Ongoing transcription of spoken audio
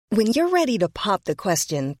When you're ready to pop the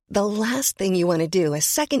question, the last thing you want to do is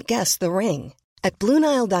second-guess the ring. At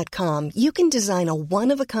BlueNile.com, you can design a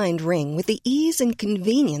one-of-a-kind ring with the ease and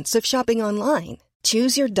convenience of shopping online.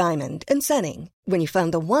 Choose your diamond and setting. When you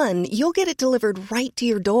find the one, you'll get it delivered right to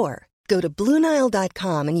your door. Go to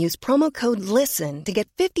BlueNile.com and use promo code LISTEN to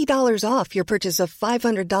get $50 off your purchase of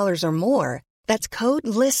 $500 or more. That's code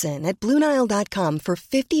LISTEN at BlueNile.com for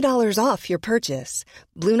 $50 off your purchase.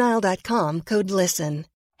 BlueNile.com, code LISTEN.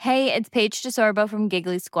 Hey, it's Paige DeSorbo from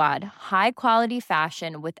Giggly Squad. High quality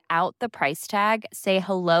fashion without the price tag. Say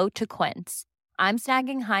hello to Quince. I'm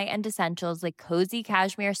snagging high-end essentials like cozy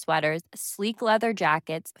cashmere sweaters, sleek leather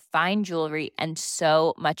jackets, fine jewelry, and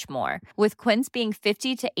so much more. With Quince being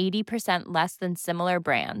 50 to 80% less than similar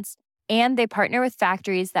brands. And they partner with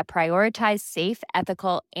factories that prioritize safe,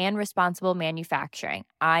 ethical, and responsible manufacturing.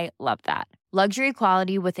 I love that. Luxury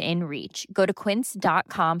quality within reach. Go to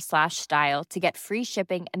quince.com/style to get free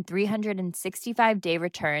shipping and 365-day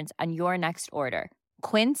returns on your next order.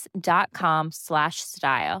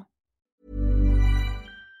 Quince.com/style.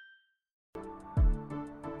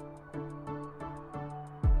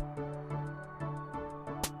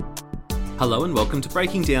 Hello and welcome to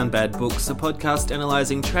Breaking Down Bad Books, a podcast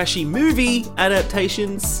analysing trashy movie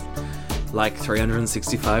adaptations like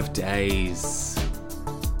 365 Days.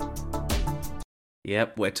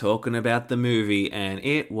 Yep, we're talking about the movie, and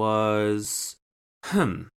it was...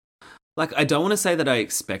 Like, I don't want to say that I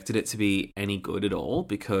expected it to be any good at all,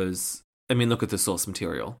 because, I mean, look at the source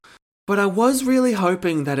material. But I was really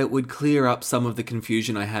hoping that it would clear up some of the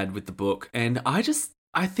confusion I had with the book, and I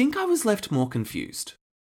think I was left more confused.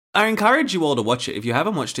 I encourage you all to watch it if you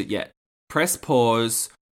haven't watched it yet. Press pause,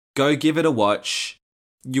 go give it a watch.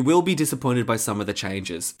 You will be disappointed by some of the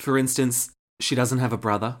changes. For instance, she doesn't have a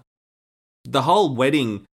brother. The whole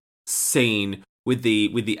wedding scene with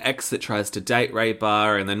the ex that tries to date rape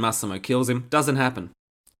her and then Massimo kills him doesn't happen.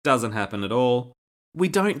 Doesn't happen at all. We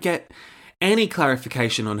don't get any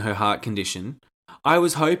clarification on her heart condition. I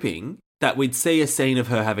was hoping that we'd see a scene of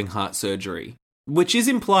her having heart surgery, which is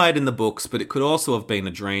implied in the books, but it could also have been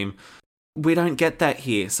a dream. We don't get that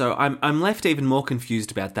here, so I'm left even more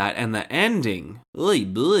confused about that. And the ending,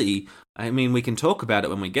 I mean, we can talk about it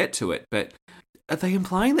when we get to it, but are they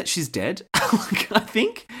implying that she's dead?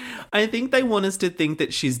 I think they want us to think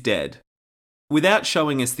that she's dead without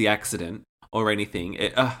showing us the accident or anything.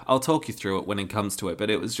 I'll talk you through it when it comes to it, but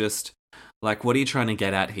it was just like, what are you trying to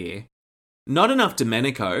get at here? Not enough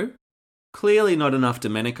Domenico. Clearly not enough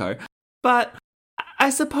Domenico. But I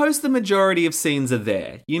suppose the majority of scenes are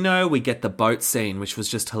there. You know, we get the boat scene, which was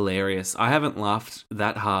just hilarious. I haven't laughed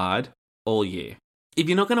that hard all year. If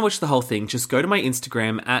you're not going to watch the whole thing, just go to my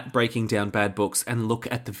Instagram at Breaking Down Bad Books and look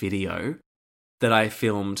at the video that I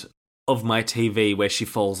filmed of my TV where she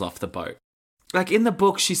falls off the boat. Like in the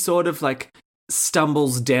book, she sort of like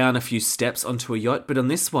stumbles down a few steps onto a yacht, but on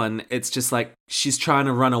this one, it's just like she's trying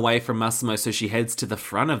to run away from Massimo, so she heads to the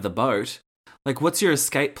front of the boat. Like, what's your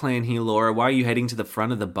escape plan here, Laura? Why are you heading to the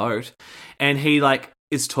front of the boat? And he like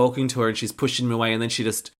is talking to her and she's pushing him away, and then she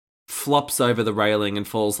just flops over the railing and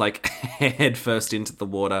falls like head first into the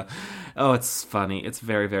water. Oh, it's funny. It's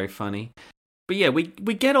very, very funny. But yeah, we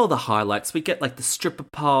get all the highlights. We get like the stripper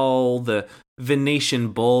pole, the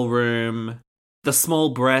Venetian ballroom, the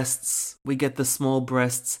small breasts. We get the small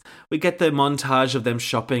breasts. We get the montage of them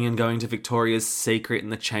shopping and going to Victoria's Secret in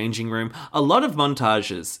the changing room. A lot of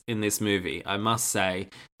montages in this movie, I must say.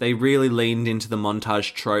 They really leaned into the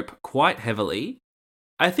montage trope quite heavily.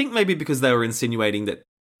 I think maybe because they were insinuating that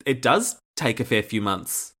it does take a fair few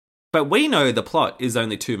months. But we know the plot is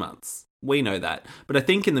only 2 months. We know that. But I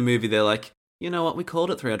think in the movie they're like, you know what, we called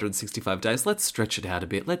it 365 days. Let's stretch it out a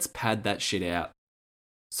bit. Let's pad that shit out.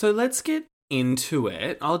 So let's get into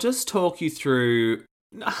it. I'll just talk you through,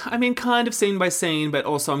 I mean, kind of scene by scene, but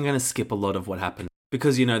also I'm going to skip a lot of what happened.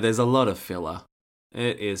 Because, you know, there's a lot of filler.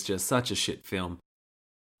 It is just such a shit film.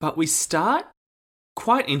 But we start,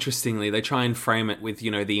 quite interestingly, they try and frame it with, you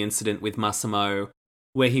know, the incident with Massimo,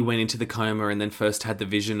 where he went into the coma and then first had the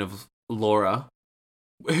vision of Laura,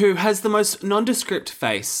 who has the most nondescript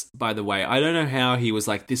face, by the way. I don't know how he was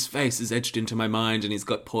like, this face is etched into my mind and he's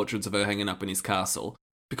got portraits of her hanging up in his castle,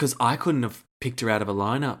 because I couldn't have picked her out of a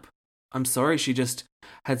lineup. I'm sorry, she just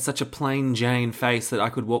had such a plain Jane face that I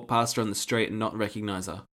could walk past her on the street and not recognise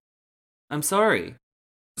her. I'm sorry.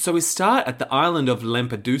 So we start at the island of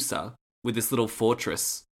Lampedusa with this little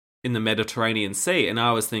fortress in the Mediterranean Sea, and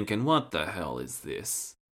I was thinking, what the hell is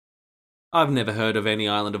this? I've never heard of any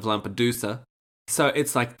island of Lampedusa. So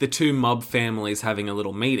it's like the two mob families having a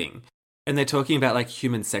little meeting, and they're talking about like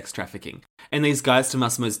human sex trafficking. And these guys to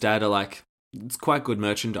Massimo's dad are like, It's quite good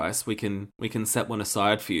merchandise. We can set one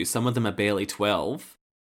aside for you. Some of them are barely 12.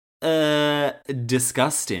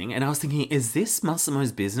 Disgusting. And I was thinking, is this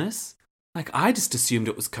Massimo's business? Like, I just assumed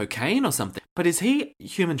it was cocaine or something. But is he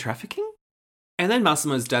human trafficking? And then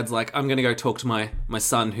Massimo's dad's like, I'm going to go talk to my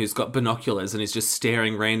son who's got binoculars and is just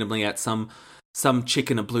staring randomly at some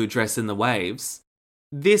chick in a blue dress in the waves.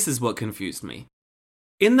 This is what confused me.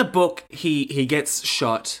 In the book, he gets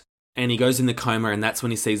shot and he goes in the coma and that's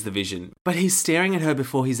when he sees the vision. But he's staring at her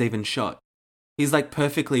before he's even shot. He's like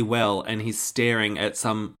perfectly well and he's staring at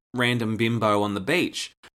some random bimbo on the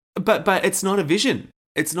beach. But it's not a vision.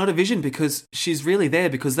 It's not a vision because she's really there,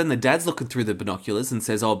 because then the dad's looking through the binoculars and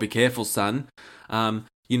says, oh, be careful, son.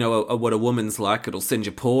 You know what a woman's like, it'll send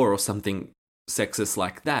you poor or something sexist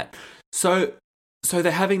like that. So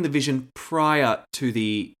they're having the vision prior to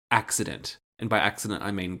the accident. And by accident,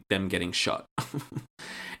 I mean them getting shot.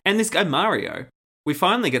 And this guy, Mario, we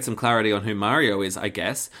finally get some clarity on who Mario is, I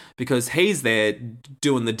guess, because he's there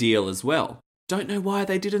doing the deal as well. Don't know why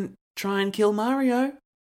they didn't try and kill Mario.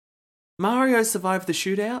 Mario survived the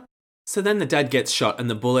shootout. So then the dad gets shot and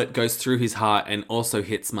the bullet goes through his heart and also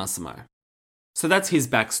hits Massimo. So that's his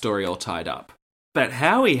backstory all tied up. But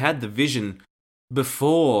how he had the vision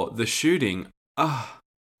before the shooting,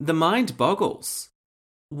 the mind boggles.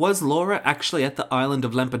 Was Laura actually at the island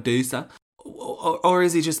of Lampedusa? Or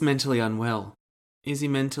is he just mentally unwell? Is he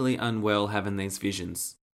mentally unwell having these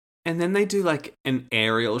visions? And then they do like an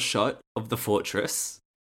aerial shot of the fortress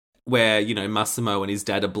where, you know, Massimo and his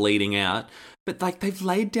dad are bleeding out. But like they've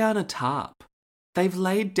laid down a tarp. And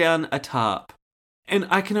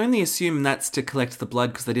I can only assume that's to collect the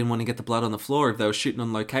blood because they didn't want to get the blood on the floor if they were shooting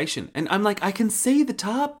on location. And I'm like, I can see the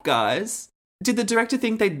tarp, guys. Did the director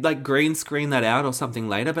think they'd like green screen that out or something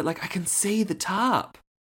later? But like, I can see the tarp.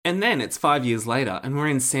 And then it's 5 years later and we're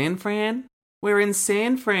in San Fran. We're in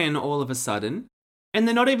San Fran all of a sudden. And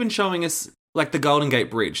they're not even showing us like the Golden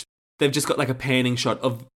Gate Bridge. They've just got like a panning shot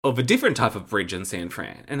of a different type of bridge in San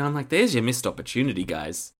Fran. And I'm like, there's your missed opportunity,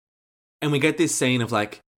 guys. And we get this scene of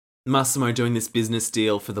like Massimo doing this business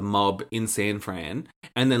deal for the mob in San Fran.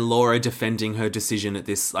 And then Laura defending her decision at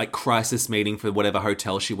this like crisis meeting for whatever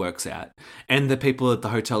hotel she works at. And the people at the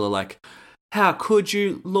hotel are like, how could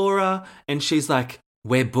you, Laura? And she's like,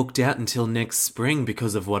 we're booked out until next spring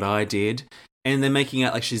because of what I did. And they're making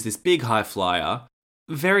out like she's this big high flyer.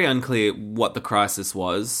 Very unclear what the crisis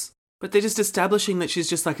was. But they're just establishing that she's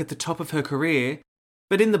just like at the top of her career.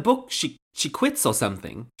 But in the book, she quits or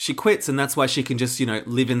something. She quits and that's why she can just, you know,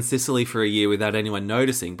 live in Sicily for a year without anyone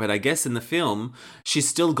noticing. But I guess in the film, she's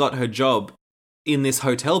still got her job in this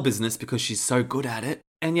hotel business because she's so good at it.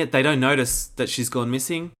 And yet they don't notice that she's gone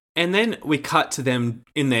missing. And then we cut to them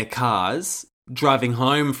in their cars, driving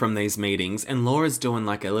home from these meetings. And Laura's doing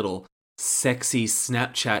like a little sexy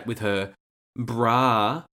Snapchat with her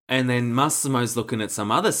bra. And then Massimo's looking at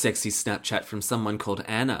some other sexy Snapchat from someone called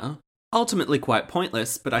Anna. Ultimately quite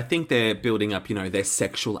pointless, but I think they're building up, you know, their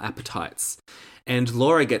sexual appetites. And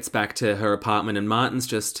Laura gets back to her apartment and Martin's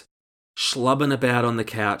just schlubbing about on the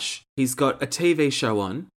couch. He's got a TV show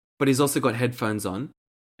on, but he's also got headphones on.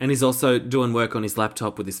 And he's also doing work on his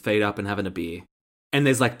laptop with his feet up and having a beer. And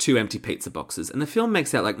there's like 2 empty pizza boxes. And the film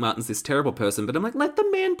makes out like Martin's this terrible person, but I'm like, let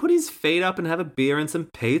the man put his feet up and have a beer and some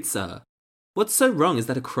pizza. What's so wrong? Is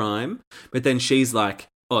that a crime? But then she's like,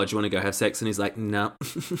 oh, do you want to go have sex? And he's like, no.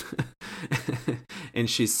 And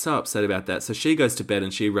she's so upset about that. So she goes to bed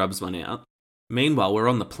and she rubs one out. Meanwhile, we're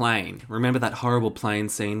on the plane. Remember that horrible plane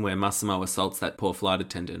scene where Massimo assaults that poor flight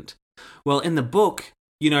attendant? Well, in the book,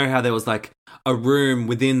 you know how there was like a room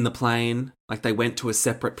within the plane? Like they went to a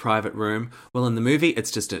separate private room? Well, in the movie,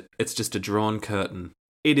 it's just a drawn curtain.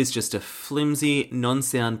 It is just a flimsy,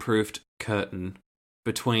 non-soundproofed curtain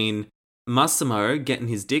between Massimo getting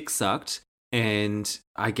his dick sucked and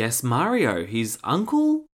I guess Mario, his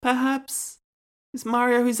uncle, perhaps? Is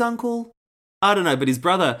Mario his uncle? I don't know, but his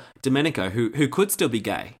brother, Domenico, who could still be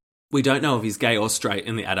gay. We don't know if he's gay or straight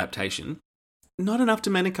in the adaptation. Not enough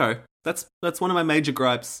Domenico. That's one of my major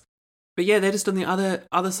gripes. But yeah, they're just on the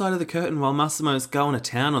other side of the curtain while Massimo's going to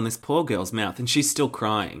town on this poor girl's mouth, and she's still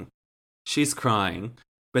crying. She's crying,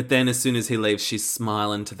 but then as soon as he leaves, she's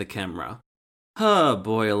smiling to the camera. Oh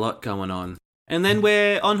boy, a lot going on. And then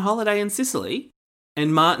we're on holiday in Sicily,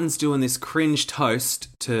 and Martin's doing this cringe toast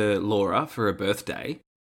to Laura for her birthday.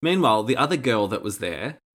 Meanwhile, the other girl that was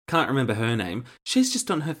there, can't remember her name, she's just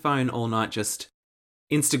on her phone all night just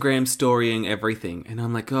Instagram storying everything. And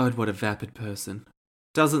I'm like, God, what a vapid person.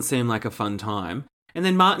 Doesn't seem like a fun time. And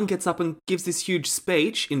then Martin gets up and gives this huge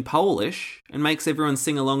speech in Polish and makes everyone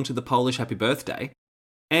sing along to the Polish happy birthday.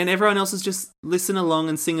 And everyone else is just listening along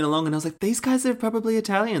and singing along. And I was like, these guys are probably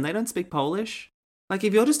Italian. They don't speak Polish. Like,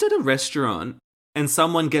 if you're just at a restaurant and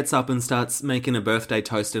someone gets up and starts making a birthday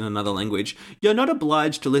toast in another language, you're not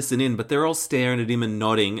obliged to listen in, but they're all staring at him and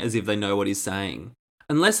nodding as if they know what he's saying.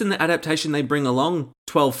 Unless in the adaptation they bring along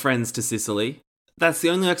 12 friends to Sicily. That's the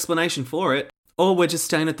only explanation for it. Or we're just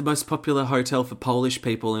staying at the most popular hotel for Polish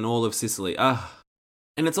people in all of Sicily. And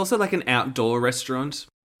it's also like an outdoor restaurant.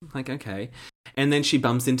 Like, okay. And then she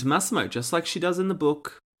bumps into Massimo, just like she does in the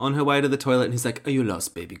book, on her way to the toilet. And he's like, are you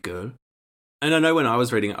lost, baby girl? And I know when I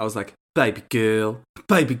was reading it, I was like, baby girl,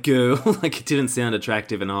 baby girl. Like, it didn't sound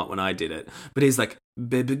attractive and hot when I did it. But he's like,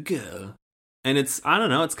 baby girl. And it's, I don't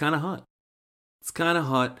know, it's kind of hot. It's kind of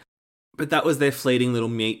hot. But that was their fleeting little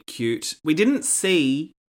meet cute. We didn't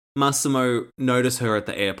see Massimo notice her at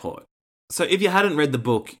the airport. So if you hadn't read the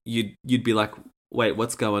book, you'd be like, wait,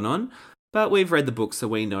 what's going on? But we've read the book, so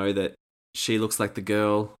we know that she looks like the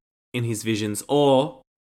girl in his visions, or,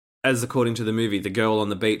 as according to the movie, the girl on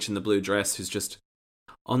the beach in the blue dress who's just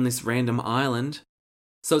on this random island.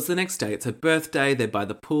 So it's the next day. It's her birthday. They're by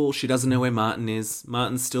the pool. She doesn't know where Martin is.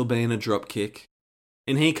 Martin's still being a dropkick.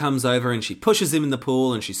 And he comes over and she pushes him in the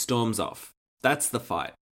pool and she storms off. That's the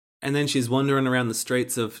fight. And then she's wandering around the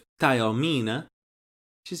streets of Taormina.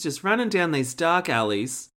 She's just running down these dark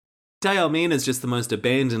alleys. Taormina is just the most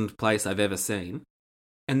abandoned place I've ever seen.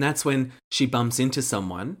 And that's when she bumps into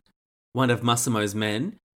someone, one of Massimo's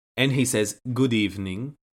men, and he says, good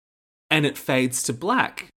evening. And it fades to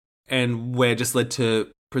black. And we're just led to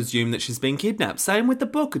presume that she's been kidnapped. Same with the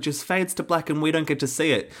book. It just fades to black and we don't get to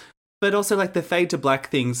see it. But also, like, the fade to black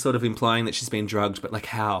thing sort of implying that she's been drugged, but, like,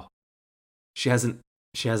 how? She hasn't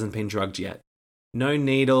been drugged yet. No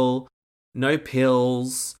needle, no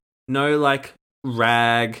pills, no, like,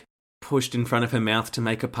 rag pushed in front of her mouth to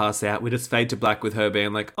make her pass out. We just fade to black with her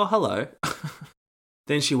being like, oh, hello.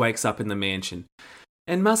 Then she wakes up in the mansion.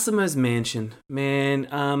 And Massimo's mansion, man,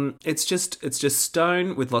 it's just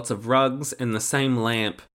stone with lots of rugs and the same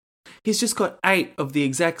lamp. He's just got 8 of the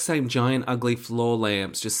exact same giant ugly floor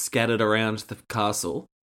lamps just scattered around the castle.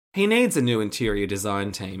 He needs a new interior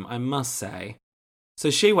design team, I must say. So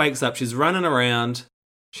she wakes up, she's running around,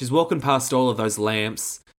 she's walking past all of those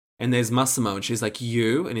lamps, and there's Massimo, and she's like,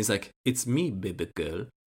 you? And he's like, it's me, baby girl.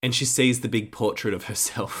 And she sees the big portrait of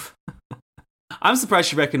herself. I'm surprised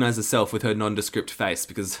she recognised herself with her nondescript face,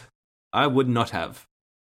 because I would not have.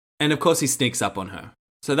 And of course he sneaks up on her.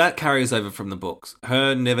 So that carries over from the books.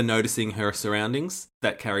 Her never noticing her surroundings,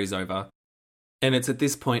 that carries over. And it's at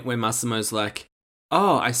this point where Massimo's like,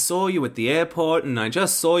 oh, I saw you at the airport and I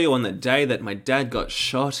just saw you on the day that my dad got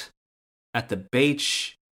shot at the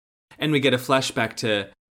beach. And we get a flashback to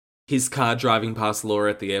his car driving past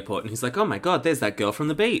Laura at the airport and he's like, oh my God, there's that girl from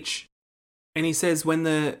the beach. And he says, when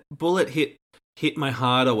the bullet hit my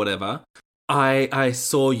heart or whatever, I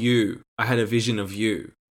saw you. I had a vision of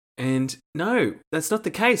you. And no, that's not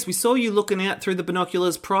the case. We saw you looking out through the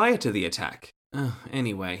binoculars prior to the attack.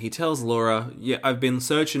 Anyway, he tells Laura, yeah, I've been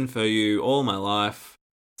searching for you all my life.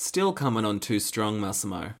 Still coming on too strong,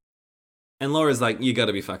 Massimo. And Laura's like, you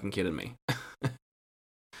gotta be fucking kidding me.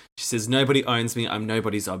 She says, nobody owns me, I'm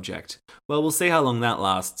nobody's object. Well, we'll see how long that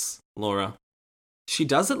lasts, Laura. She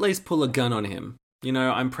does at least pull a gun on him. You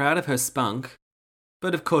know, I'm proud of her spunk.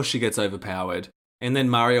 But of course she gets overpowered. And then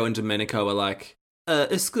Mario and Domenico are like,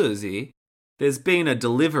 scusi, there's been a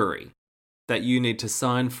delivery that you need to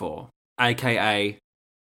sign for, aka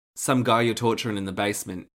some guy you're torturing in the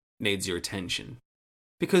basement needs your attention.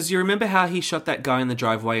 Because you remember how he shot that guy in the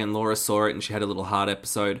driveway and Laura saw it and she had a little heart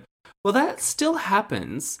episode? Well, that still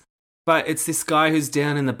happens, but it's this guy who's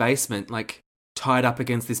down in the basement, like, tied up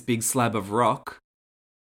against this big slab of rock,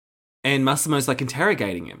 and Massimo's, like,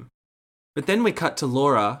 interrogating him. But then we cut to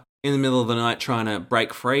Laura in the middle of the night trying to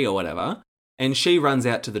break free or whatever, and she runs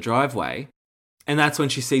out to the driveway, and that's when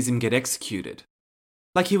she sees him get executed.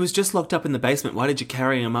 Like, he was just locked up in the basement. Why did you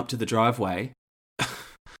carry him up to the driveway?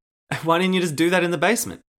 Why didn't you just do that in the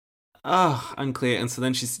basement? Unclear. And so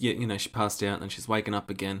then she's, she passed out and then she's waking up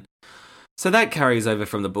again. So that carries over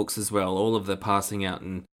from the books as well. All of the passing out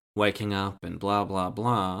and waking up and blah, blah,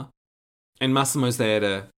 blah. And Massimo's there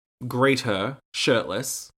to greet her,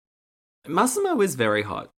 shirtless. Massimo is very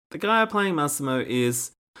hot. The guy playing Massimo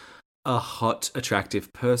is a hot,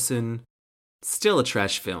 attractive person. Still a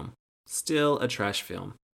trash film.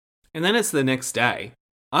 And then it's the next day.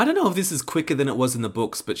 I don't know if this is quicker than it was in the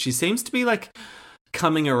books, but she seems to be, like,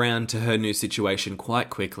 coming around to her new situation quite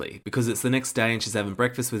quickly, because it's the next day and she's having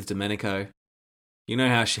breakfast with Domenico. You know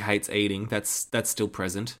how she hates eating. That's still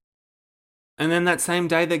present. And then that same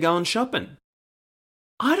day they're going shopping.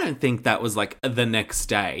 I don't think that was, like, the next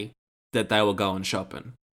day that they were going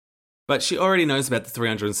shopping. But she already knows about the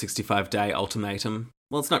 365-day ultimatum.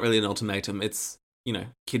 Well, it's not really an ultimatum. It's,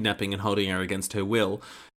 kidnapping and holding her against her will.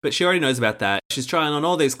 But she already knows about that. She's trying on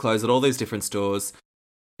all these clothes at all these different stores.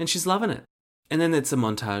 And she's loving it. And then it's a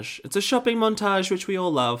montage. It's a shopping montage, which we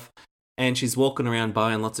all love. And she's walking around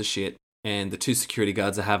buying lots of shit. And the two security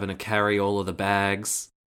guards are having to carry all of the bags.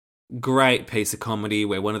 Great piece of comedy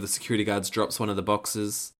where one of the security guards drops one of the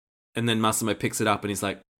boxes. And then Massimo picks it up and he's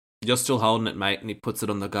like, "You're still holding it, mate." And he puts it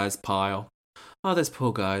on the guy's pile. Oh, those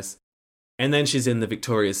poor guys. And then she's in the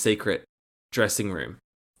Victoria's Secret dressing room.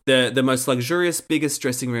 The most luxurious, biggest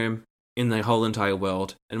dressing room in the whole entire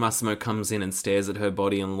world. And Massimo comes in and stares at her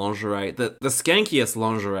body in lingerie. The skankiest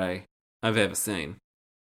lingerie I've ever seen.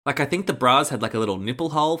 Like, I think the bras had like a little nipple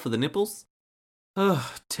hole for the nipples.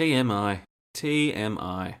 Oh, TMI.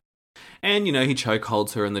 TMI. And, he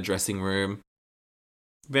chokeholds her in the dressing room.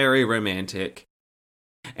 Very romantic.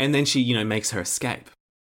 And then she, makes her escape.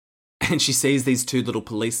 And she sees these two little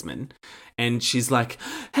policemen. And she's like,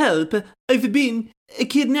 "Help, I've been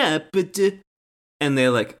kidnapped." And they're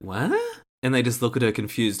like, "What?" And they just look at her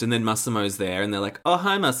confused. And then Massimo's there. And they're like, "Oh,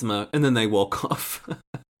 hi, Massimo." And then they walk off.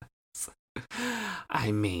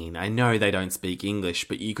 I mean, I know they don't speak English,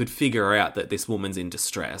 but you could figure out that this woman's in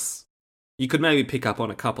distress. You could maybe pick up on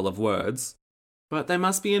a couple of words. But they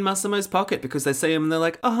must be in Massimo's pocket because they see him and they're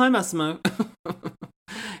like, "Oh, hi, Massimo."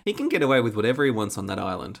 He can get away with whatever he wants on that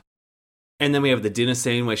island. And then we have the dinner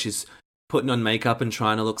scene where she's putting on makeup and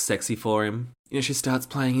trying to look sexy for him. She starts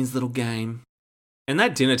playing his little game. And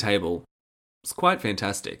that dinner table was quite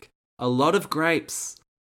fantastic. A lot of grapes.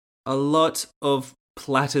 A lot of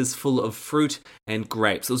platters full of fruit and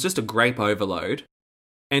grapes. It was just a grape overload.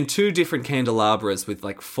 And 2 different candelabras with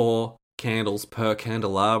like 4 candles per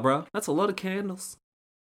candelabra. That's a lot of candles.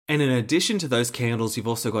 And in addition to those candles, you've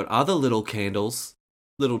also got other little candles,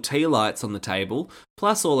 little tea lights on the table,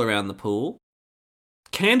 plus all around the pool.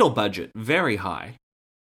 Candle budget, very high.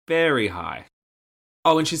 Very high.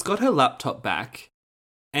 Oh, and she's got her laptop back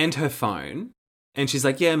and her phone. And she's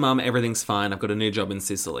like, "Yeah, Mum, everything's fine. I've got a new job in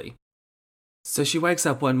Sicily." So she wakes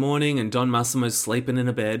up one morning and Don Massimo's sleeping in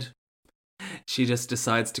a bed. She just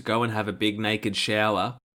decides to go and have a big naked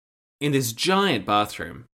shower in this giant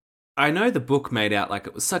bathroom. I know the book made out like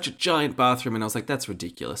it was such a giant bathroom, and I was like, that's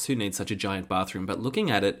ridiculous. Who needs such a giant bathroom? But looking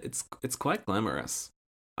at it, it's quite glamorous.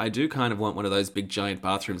 I do kind of want one of those big giant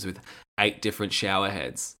bathrooms with 8 different shower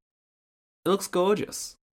heads. It looks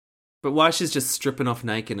gorgeous. But why she's just stripping off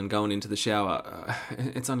naked and going into the shower,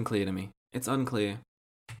 it's unclear to me. It's unclear.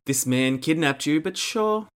 This man kidnapped you, but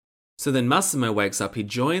sure. So then Massimo wakes up, he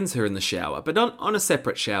joins her in the shower, but on a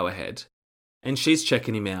separate shower head. And she's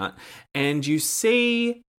checking him out, and you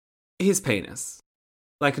see his penis.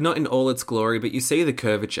 Like, not in all its glory, but you see the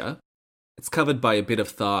curvature. It's covered by a bit of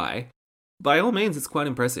thigh. By all means, it's quite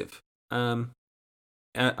impressive. I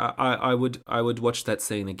would watch that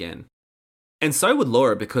scene again. And so would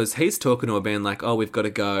Laura, because he's talking to her being like, "Oh, we've got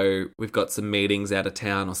to go. We've got some meetings out of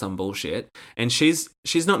town or some bullshit." And she's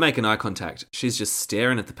not making eye contact. She's just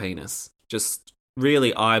staring at the penis, just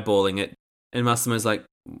really eyeballing it. And Massimo's like,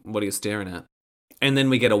 "What are you staring at?" And then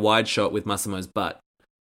we get a wide shot with Massimo's butt,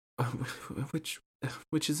 which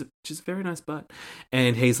is a very nice butt.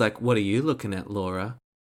 And he's like, "What are you looking at, Laura?"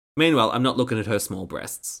 Meanwhile, I'm not looking at her small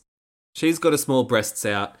breasts. She's got her small breasts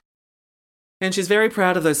out, and she's very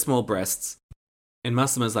proud of those small breasts. And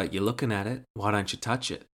Massimo's like, "You're looking at it. Why don't you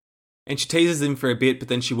touch it?" And she teases him for a bit, but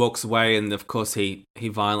then she walks away, and of course he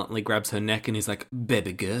violently grabs her neck, and he's like,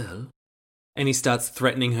 "Baby girl." And he starts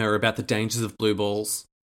threatening her about the dangers of blue balls.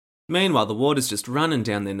 Meanwhile, the water's just running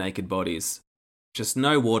down their naked bodies. Just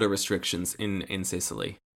no water restrictions in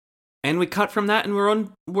Sicily. And we cut from that and we're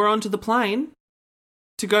on to the plane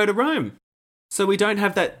to go to Rome. So we don't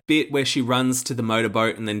have that bit where she runs to the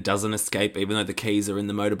motorboat and then doesn't escape even though the keys are in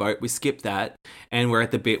the motorboat. We skip that, and we're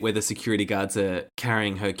at the bit where the security guards are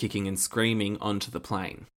carrying her kicking and screaming onto the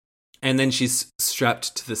plane. And then she's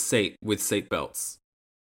strapped to the seat with seatbelts.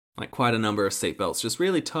 Like quite a number of seatbelts, just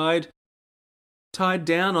really tied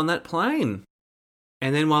down on that plane.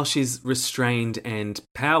 And then while she's restrained and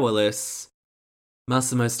powerless,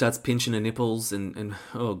 Massimo starts pinching her nipples and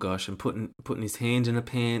oh gosh, and putting his hand in her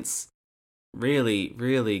pants. Really,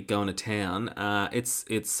 really going to town.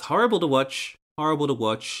 It's horrible to watch.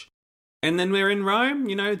 And then we're in Rome,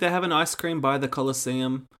 they're having ice cream by the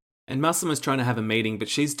Colosseum. And Massimo's trying to have a meeting, but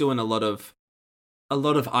she's doing a lot of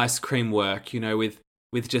ice cream work,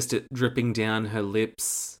 with just it dripping down her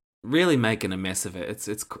lips. Really making a mess of it.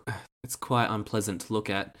 It's quite unpleasant to look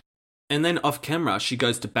at. And then off camera, she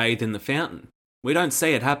goes to bathe in the fountain. We don't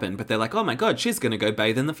see it happen, but they're like, "Oh my God, she's going to go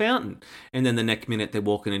bathe in the fountain." And then the next minute they're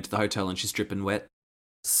walking into the hotel and she's dripping wet.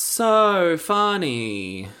 So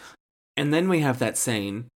funny. And then we have that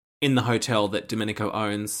scene in the hotel that Domenico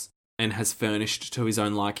owns and has furnished to his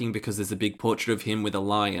own liking because there's a big portrait of him with a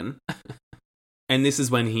lion. And this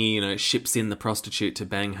is when he, ships in the prostitute to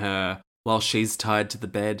bang her while she's tied to the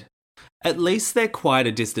bed. At least they're quite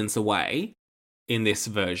a distance away in this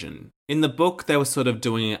version. In the book, they were sort of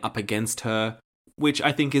doing it up against her, which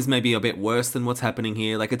I think is maybe a bit worse than what's happening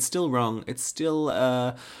here. Like, it's still wrong. It's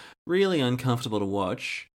still really uncomfortable to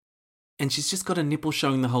watch. And she's just got a nipple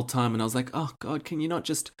showing the whole time. And I was like, oh, God, can you not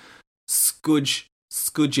just scudge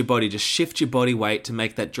your body? Just shift your body weight to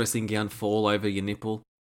make that dressing gown fall over your nipple.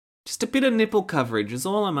 Just a bit of nipple coverage is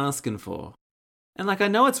all I'm asking for. And, I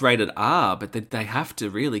know it's rated R, but they have to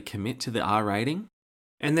really commit to the R rating.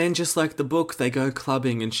 And then, just like the book, they go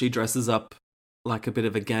clubbing and she dresses up like a bit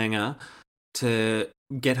of a ganger to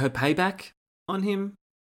get her payback on him.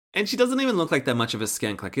 And she doesn't even look like that much of a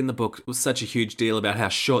skank. Like, in the book, it was such a huge deal about how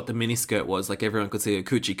short the miniskirt was. Like, everyone could see her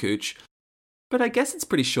coochie cooch. But I guess it's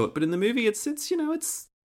pretty short. But in the movie, it's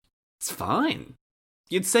fine.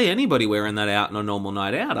 You'd see anybody wearing that out on a normal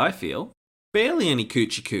night out, I feel. Barely any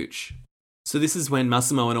coochie cooch. So this is when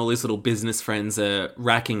Massimo and all his little business friends are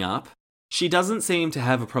racking up. She doesn't seem to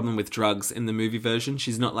have a problem with drugs in the movie version.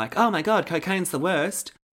 She's not like, oh my God, cocaine's the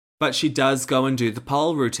worst. But she does go and do the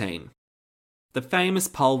pole routine. The famous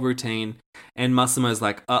pole routine. And Massimo's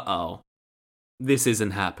like, uh-oh, this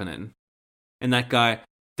isn't happening. And that guy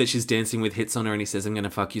that she's dancing with hits on her and he says, I'm going to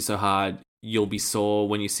fuck you so hard, you'll be sore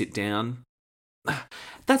when you sit down.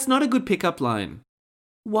 That's not a good pickup line.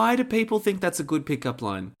 Why do people think that's a good pickup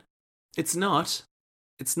line? It's not.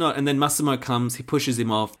 It's not. And then Massimo comes, he pushes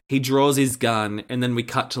him off, he draws his gun, and then we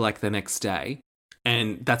cut to the next day.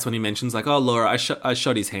 And that's when he mentions oh, Laura, I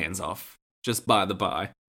shot his hands off, just by the by.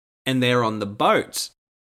 And they're on the boat.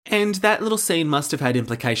 And that little scene must have had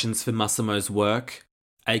implications for Massimo's work,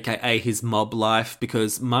 aka his mob life,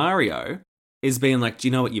 because Mario is being like, do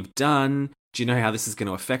you know what you've done? Do you know how this is going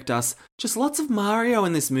to affect us? Just lots of Mario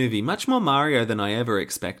in this movie, much more Mario than I ever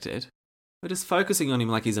expected. We're just focusing on him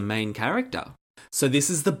like he's a main character. So this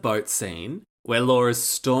is the boat scene where Laura's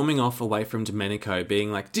storming off away from Domenico,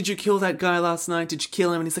 being like, did you kill that guy last night? Did you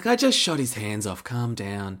kill him? And he's like, I just shot his hands off, calm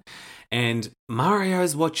down. And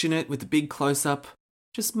Mario's watching it with a big close-up.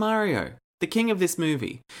 Just Mario, the king of this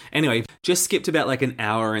movie. Anyway, just skipped about an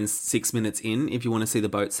hour and 6 minutes in if you want to see the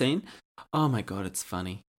boat scene. Oh my God, it's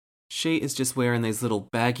funny. She is just wearing these little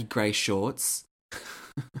baggy grey shorts.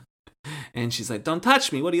 And she's like, don't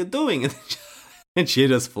touch me, what are you doing? And she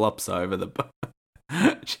just flops over the boat.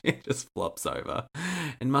 She just flops over.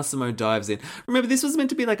 And Massimo dives in. Remember, this was meant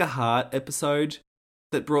to be a heart episode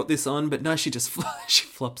that brought this on, but no, she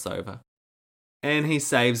flops over. And he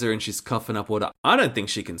saves her and she's coughing up water. I don't think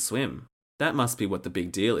she can swim. That must be what the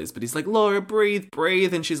big deal is. But he's like, Laura, breathe.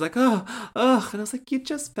 And she's like, oh. And I was like, you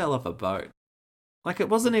just fell off a boat. It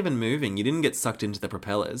wasn't even moving. You didn't get sucked into the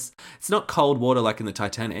propellers. It's not cold water like in the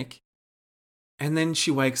Titanic. And then she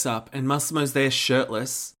wakes up and Massimo's there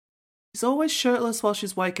shirtless. He's always shirtless while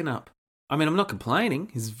she's waking up. I mean, I'm not complaining.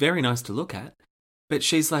 He's very nice to look at. But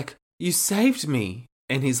she's like, you saved me.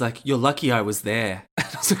 And he's like, you're lucky I was there. And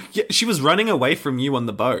I was like, yeah, she was running away from you on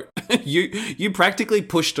the boat. You practically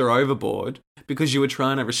pushed her overboard because you were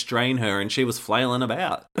trying to restrain her and she was flailing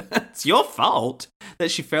about. It's your fault that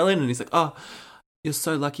she fell in. And he's like, oh, you're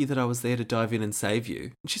so lucky that I was there to dive in and save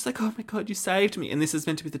you. And she's like, oh my God, you saved me. And this is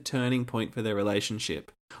meant to be the turning point for their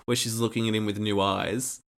relationship, where she's looking at him with new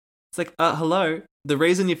eyes. It's like, hello, the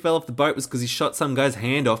reason you fell off the boat was because you shot some guy's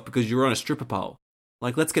hand off because you were on a stripper pole.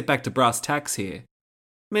 Let's get back to brass tacks here.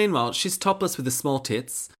 Meanwhile, she's topless with the small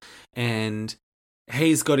tits, and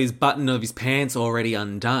he's got his button of his pants already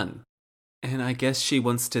undone. And I guess she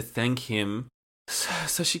wants to thank him.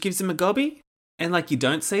 So she gives him a gobby, and you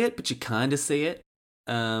don't see it, but you kind of see it.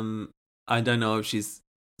 I don't know if she's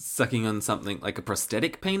sucking on something like a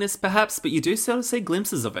prosthetic penis, perhaps, but you do sort of see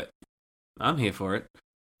glimpses of it. I'm here for it.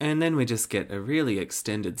 And then we just get a really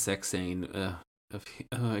extended sex scene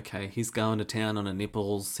okay, he's going to town on her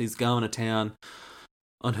nipples. He's going to town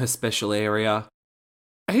on her special area.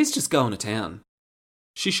 He's just going to town.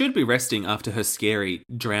 She should be resting after her scary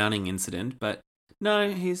drowning incident, but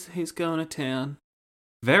no, he's going to town.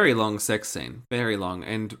 Very long sex scene, very long,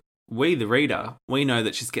 and we, the reader, we know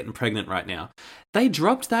that she's getting pregnant right now. They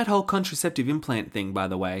dropped that whole contraceptive implant thing, by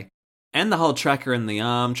the way, and the whole tracker in the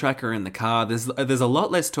arm, tracker in the car. There's a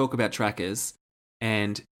lot less talk about trackers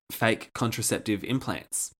and fake contraceptive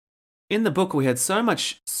implants. In the book, we had so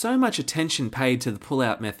much attention paid to the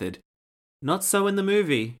pull-out method. Not so in the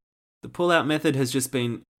movie. The pull-out method has just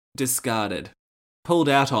been discarded. Pulled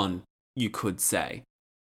out on, you could say.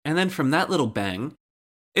 And then from that little bang,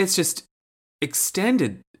 it's just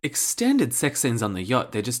extended sex scenes on the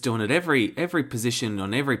yacht. They're just doing it every position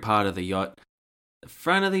on every part of the yacht. The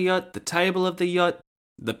front of the yacht, the table of the yacht,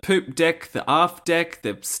 the poop deck, the aft deck,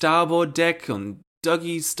 the starboard deck on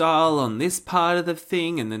doggy style on this part of the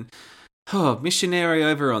thing, and then missionary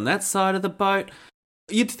over on that side of the boat.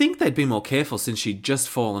 You'd think they'd be more careful since she'd just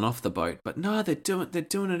fallen off the boat, but no, they're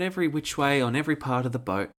doing it every which way on every part of the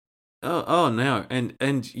boat. Oh no, and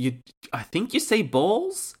I think you see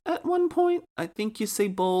balls at one point. I think you see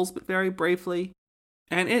balls, but very briefly,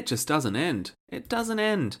 and it just doesn't end. It doesn't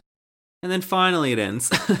end. And then finally it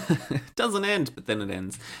ends. It doesn't end, but then it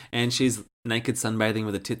ends. And she's naked sunbathing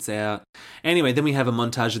with her tits out. Anyway, then we have a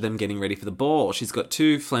montage of them getting ready for the ball. She's got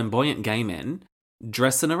two flamboyant gay men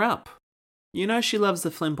dressing her up. You know she loves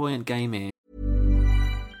the flamboyant gay man.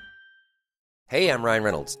 Hey, I'm Ryan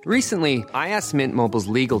Reynolds. Recently, I asked Mint Mobile's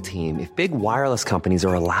legal team if big wireless companies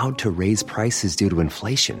are allowed to raise prices due to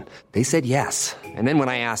inflation. They said yes. And then when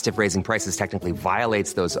I asked if raising prices technically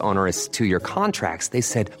violates those onerous 2-year contracts, they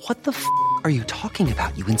said, "What the f*** are you talking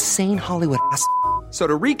about, you insane Hollywood ass?" So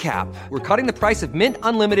to recap, we're cutting the price of Mint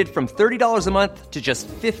Unlimited from $30 a month to just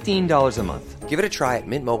 $15 a month. Give it a try at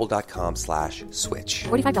mintmobile.com/switch.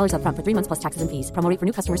 $45 up front for 3 months plus taxes and fees. Promo rate for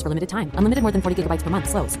new customers for limited time. Unlimited more than 40 gigabytes per month.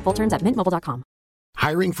 Slows full terms at mintmobile.com.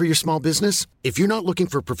 Hiring for your small business? If you're not looking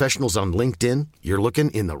for professionals on LinkedIn, you're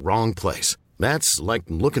looking in the wrong place. That's like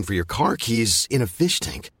looking for your car keys in a fish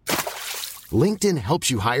tank. LinkedIn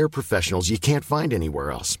helps you hire professionals you can't find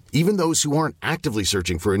anywhere else, even those who aren't actively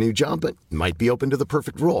searching for a new job but might be open to the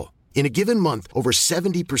perfect role. In a given month, over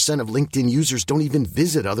 70% of LinkedIn users don't even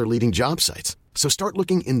visit other leading job sites. So start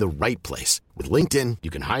looking in the right place. With LinkedIn, you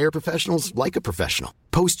can hire professionals like a professional.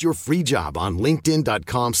 Post your free job on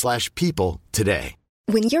linkedin.com/people today.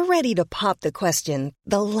 When you're ready to pop the question,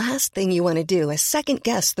 the last thing you want to do is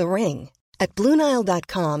second-guess the ring. At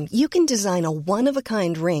BlueNile.com, you can design a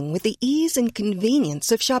one-of-a-kind ring with the ease and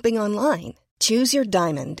convenience of shopping online. Choose your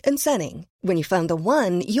diamond and setting. When you find the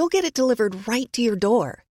one, you'll get it delivered right to your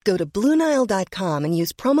door. Go to BlueNile.com and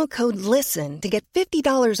use promo code LISTEN to get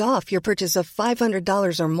 $50 off your purchase of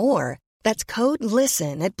 $500 or more. That's code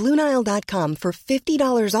LISTEN at BlueNile.com for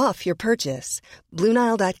 $50 off your purchase.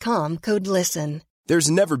 BlueNile.com, code LISTEN. There's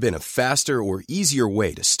never been a faster or easier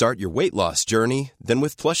way to start your weight loss journey than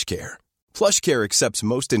with PlushCare. PlushCare accepts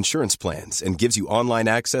most insurance plans and gives you online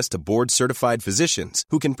access to board-certified physicians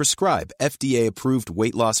who can prescribe FDA-approved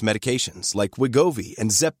weight loss medications like Wegovy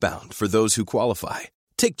and Zepbound for those who qualify.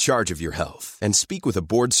 Take charge of your health and speak with a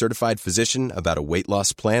board-certified physician about a weight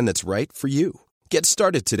loss plan that's right for you. Get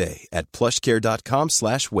started today at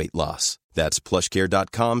plushcare.com/weight loss. That's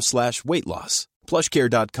plushcare.com/weight loss.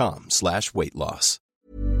 plushcare.com/weight loss.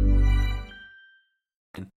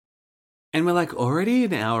 And we're like already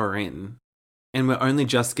an hour in, and we're only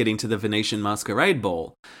just getting to the Venetian Masquerade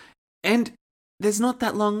Ball. And there's not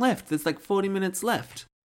that long left. There's like 40 minutes left.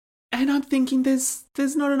 And I'm thinking there's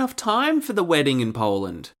not enough time for the wedding in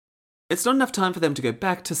Poland. It's not enough time for them to go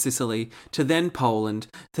back to Sicily, to then Poland,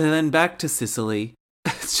 to then back to Sicily.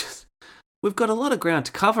 It's just, we've got a lot of ground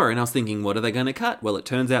to cover. And I was thinking, what are they going to cut? Well, it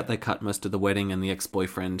turns out they cut most of the wedding and the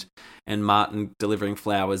ex-boyfriend and Martin delivering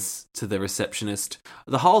flowers to the receptionist.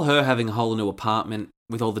 The whole her having a whole new apartment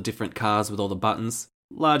with all the different cars with all the buttons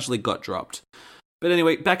largely got dropped. But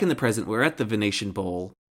anyway, back in the present, we're at the Venetian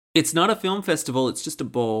Ball. It's not a film festival, it's just a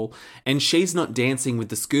ball, and she's not dancing with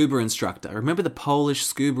the scuba instructor. Remember the Polish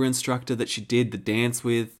scuba instructor that she did the dance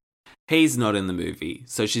with? He's not in the movie,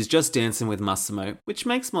 so she's just dancing with Massimo, which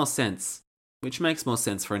makes more sense. Which makes more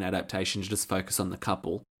sense for an adaptation to just focus on the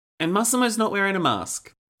couple. And Massimo's not wearing a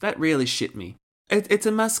mask. That really shit me. It's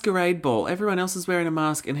a masquerade ball. Everyone else is wearing a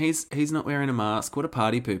mask, and he's not wearing a mask. What a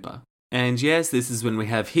party pooper. And yes, this is when we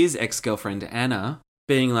have his ex-girlfriend, Anna,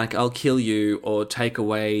 being like, I'll kill you or take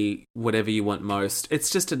away whatever you want most. It's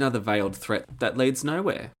just another veiled threat that leads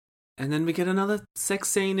nowhere. And then we get another sex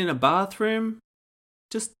scene in a bathroom.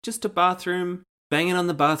 Just a bathroom, banging on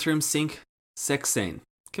the bathroom sink, sex scene.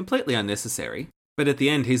 Completely unnecessary. But at the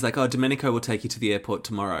end, he's like, oh, Domenico will take you to the airport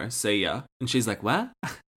tomorrow. See ya. And she's like, what?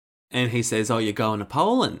 And he says, oh, you're going to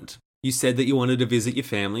Poland. You said that you wanted to visit your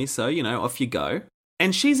family, so, off you go.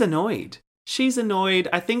 And she's annoyed. She's annoyed.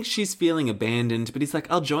 I think she's feeling abandoned, but he's like,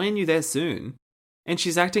 I'll join you there soon. And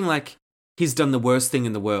she's acting like he's done the worst thing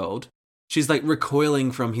in the world. She's like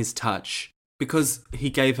recoiling from his touch because he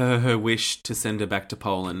gave her wish to send her back to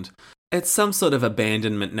Poland. It's some sort of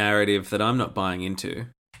abandonment narrative that I'm not buying into.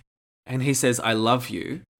 And he says, I love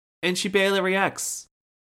you. And she barely reacts.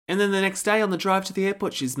 And then the next day on the drive to the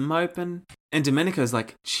airport, she's moping. And Domenico's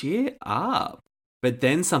like, cheer up. But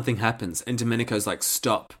then something happens and Domenico's like,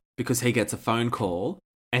 stop. Because he gets a phone call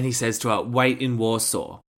And he says to her, wait in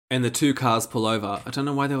Warsaw. And the two cars pull over. I don't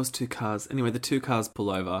know why there was two cars. Anyway, the two cars pull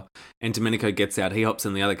over and Domenico gets out. He hops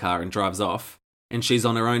in the other car and drives off. And she's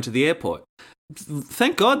on her own to the airport.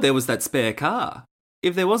 Thank God there was that spare car.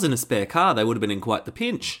 If there wasn't a spare car, they would have been in quite the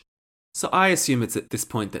pinch. So I assume it's at this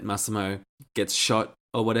point that Massimo gets shot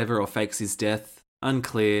or whatever, or fakes his death.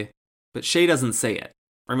 Unclear. But she doesn't see it.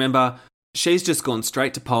 Remember, she's just gone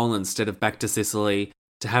straight to Poland instead of back to Sicily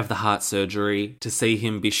to have the heart surgery, to see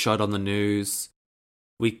him be shot on the news.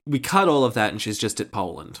 We cut all of that and she's just at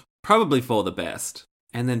Poland. Probably for the best.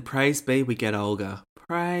 And then praise be, we get Olga.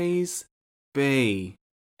 Praise be.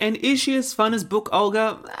 And is she as fun as book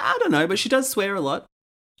Olga? I don't know, but she does swear a lot.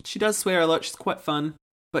 She's quite fun.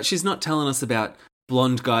 But she's not telling us about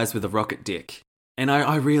blonde guys with a rocket dick. And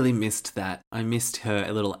I really missed that. I missed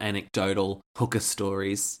her little anecdotal hooker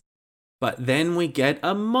stories. But then we get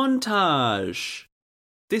a montage.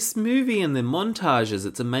 This movie and the montages,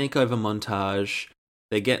 it's a makeover montage.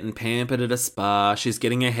 They're getting pampered at a spa. She's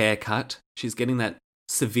getting a haircut. She's getting that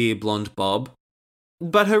severe blonde bob.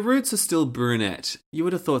 But her roots are still brunette. You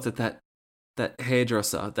would have thought that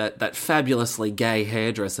hairdresser, that fabulously gay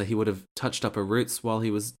hairdresser, he would have touched up her roots while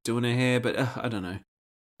he was doing her hair, but I don't know.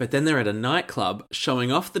 But then they're at a nightclub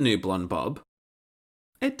showing off the new blonde bob.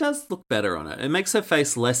 It does look better on her. It makes her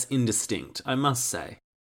face less indistinct, I must say.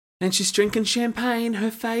 And she's drinking champagne,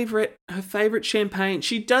 her favourite champagne.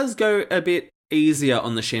 She does go a bit easier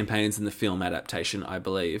on the champagnes in the film adaptation, I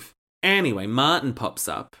believe. Anyway, Martin pops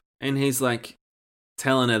up and he's like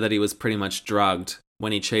telling her that he was pretty much drugged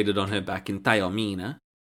when he cheated on her back in Taormina.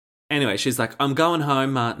 Anyway, she's like, I'm going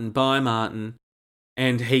home, Martin. Bye, Martin.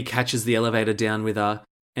 And he catches the elevator down with her.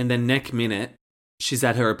 And then next minute, she's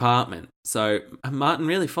at her apartment. So Martin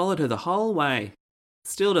really followed her the whole way.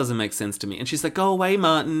 Still doesn't make sense to me. And she's like, go away,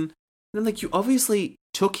 Martin. And I'm like, you obviously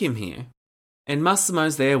took him here. And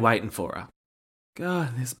Massimo's there waiting for her.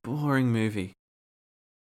 God, this boring movie.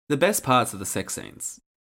 The best parts are the sex scenes.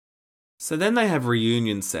 So then they have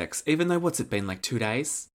reunion sex, even though, what's it been, like 2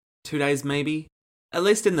 days? 2 days maybe? At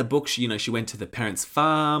least in the book, she went to the parents'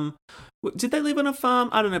 farm. Did they live on a farm?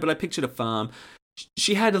 I don't know, but I pictured a farm.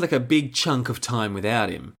 She had like a big chunk of time without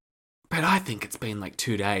him. But I think it's been like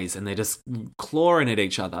 2 days and they're just clawing at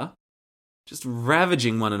each other. Just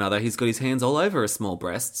ravaging one another. He's got his hands all over her small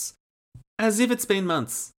breasts. As if it's been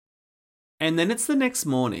months. And then it's the next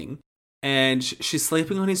morning and she's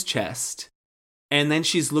sleeping on his chest. And then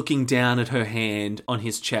she's looking down at her hand on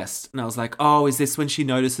his chest. And I was like, oh, is this when she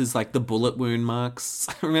notices like the bullet wound marks?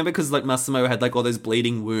 Remember, because like Massimo had like all those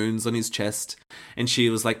bleeding wounds on his chest and she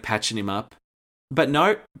was like patching him up. But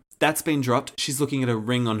no, that's been dropped. She's looking at a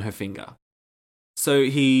ring on her finger. So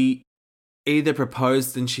he either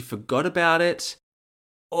proposed and she forgot about it,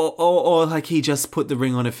 or like he just put the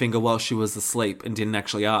ring on her finger while she was asleep and didn't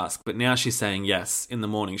actually ask. But now she's saying yes in the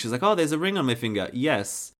morning. She's like, oh, there's a ring on my finger.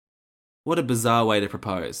 Yes. What a bizarre way to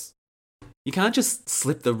propose. You can't just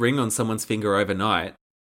slip the ring on someone's finger overnight.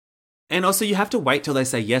 And also you have to wait till they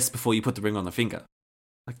say yes before you put the ring on the finger.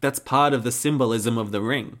 Like that's part of the symbolism of the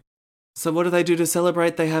ring. So what do they do to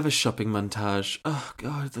celebrate? They have a shopping montage. Oh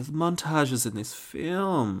God, the montages in this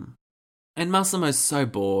film. And Massimo's so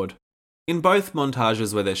bored. In both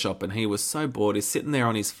montages where they're shopping, he was so bored. He's sitting there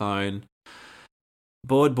on his phone.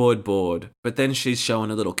 Bored. But then she's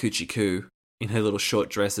showing a little coochie coo in her little short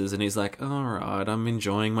dresses and he's like, all right, I'm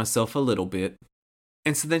enjoying myself a little bit.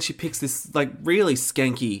 And so then she picks this like really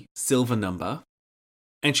skanky silver number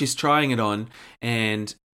and she's trying it on,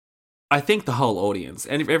 and I think the whole audience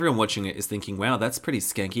and everyone watching it is thinking, wow, that's pretty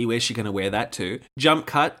skanky. Where's she going to wear that to? Jump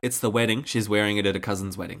cut, it's the wedding. She's wearing it at her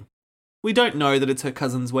cousin's wedding. We don't know that it's her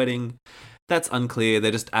cousin's wedding. That's unclear.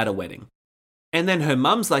 They're just at a wedding. And then her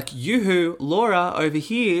mum's like, yoo-hoo, Laura over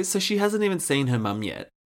here. So she hasn't even seen her mum yet.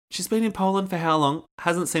 She's been in Poland for how long?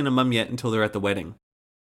 Hasn't seen her mum yet until they're at the wedding.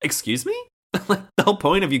 Excuse me? Like the whole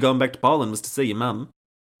point of you going back to Poland was to see your mum.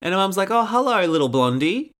 And her mum's like, oh, hello, little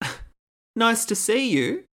blondie. Nice to see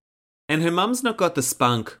you. And her mum's not got the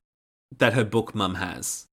spunk that her book mum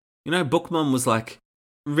has. You know, book mum was like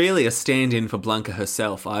really a stand-in for Blanca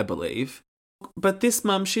herself, I believe. But this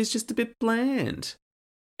mum, she's just a bit bland.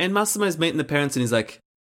 And Massimo's meeting the parents and he's like,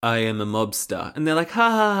 I am a mobster. And they're like, ha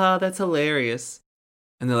ha ha, that's hilarious.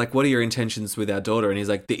 And they're like, what are your intentions with our daughter? And he's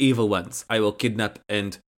like, the evil ones. I will kidnap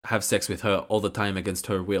and have sex with her all the time against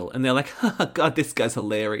her will. And they're like, oh, God, this guy's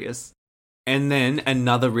hilarious. And then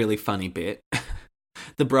another really funny bit.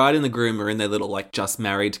 The bride and the groom are in their little like just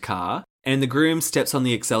married car. And the groom steps on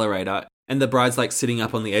the accelerator. And the bride's like sitting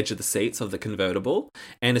up on the edge of the seats of the convertible.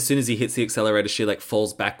 And as soon as he hits the accelerator, she like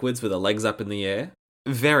falls backwards with her legs up in the air.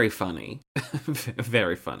 Very funny.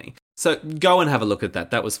 Very funny. So go and have a look at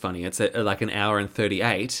that. That was funny. It's like an hour and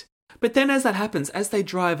 38. But then as that happens, as they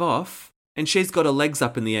drive off, and she's got her legs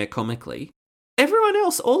up in the air comically, everyone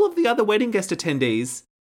else, all of the other wedding guest attendees,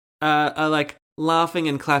 are like laughing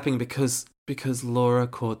and clapping because Laura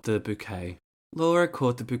caught the bouquet. Laura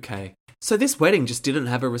caught the bouquet. So this wedding just didn't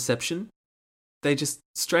have a reception. They just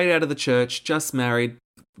straight out of the church, just married,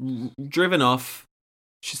 driven off.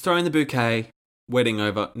 She's throwing the bouquet. Wedding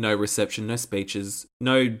over, no reception, no speeches,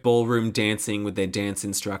 no ballroom dancing with their dance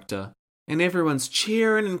instructor. And everyone's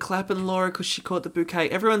cheering and clapping Laura because she caught the bouquet.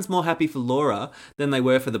 Everyone's more happy for Laura than they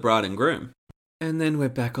were for the bride and groom. And then we're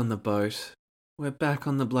back on the boat. We're back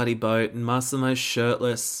on the bloody boat, and Massimo's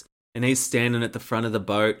shirtless, and he's standing at the front of the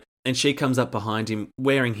boat, and she comes up behind him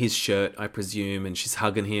wearing his shirt, I presume, and she's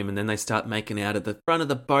hugging him, and then they start making out at the front of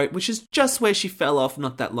the boat, which is just where she fell off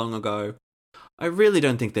not that long ago. I really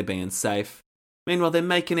don't think they're being safe. Meanwhile, they're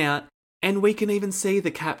making out, and we can even see the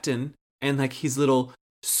captain and like his little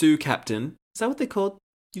sous captain. Is that what they're called?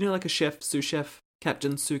 You know, like a chef, sous chef,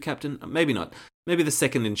 captain, sous captain? Maybe not. Maybe the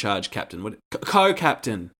second in charge captain.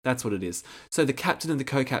 Co-captain. That's what it is. So the captain and the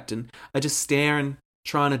co-captain are just staring,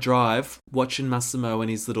 trying to drive, watching Massimo and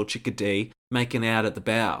his little chickadee making out at the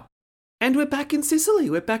bow. And we're back in Sicily.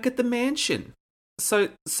 We're back at the mansion. So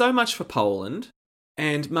much for Poland.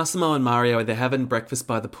 And Massimo and Mario, they're having breakfast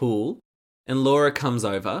by the pool. And Laura comes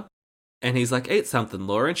over, and he's like, eat something,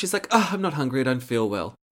 Laura. And she's like, oh, I'm not hungry, I don't feel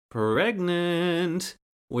well. Pregnant.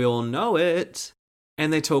 We all know it.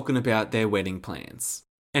 And they're talking about their wedding plans.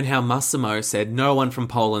 And how Massimo said no one from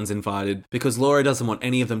Poland's invited because Laura doesn't want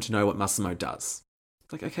any of them to know what Massimo does.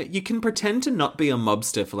 It's like, okay, you can pretend to not be a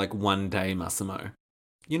mobster for like one day, Massimo.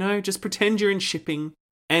 You know, just pretend you're in shipping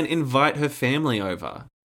and invite her family over.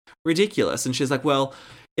 Ridiculous. And she's like, well,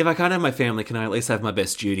 if I can't have my family, can I at least have my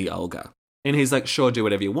best Judy, Olga? And he's like, sure, do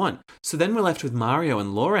whatever you want. So then we're left with Mario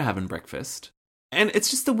and Laura having breakfast. And it's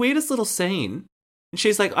just the weirdest little scene. And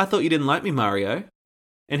she's like, I thought you didn't like me, Mario.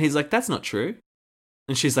 And he's like, that's not true.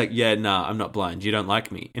 And she's like, yeah, nah, I'm not blind. You don't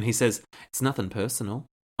like me. And he says, it's nothing personal.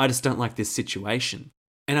 I just don't like this situation.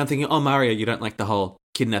 And I'm thinking, oh, Mario, you don't like the whole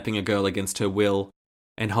kidnapping a girl against her will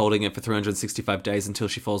and holding it for 365 days until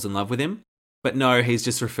she falls in love with him. But no, he's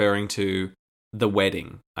just referring to the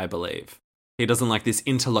wedding, I believe. He doesn't like this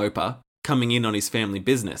interloper coming in on his family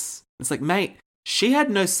business. It's like, mate, she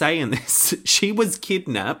had no say in this. She was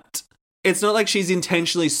kidnapped. It's not like she's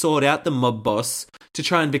intentionally sought out the mob boss to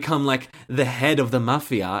try and become like the head of the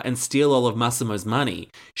mafia and steal all of Massimo's money.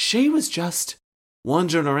 She was just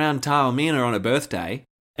wandering around Taormina on her birthday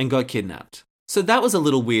and got kidnapped. So that was a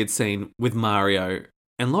little weird scene with Mario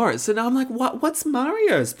and Laura. So now I'm like, what's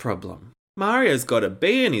Mario's problem? Mario's got a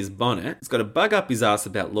bee in his bonnet. He's got a bug up his ass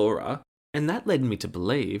about Laura. And that led me to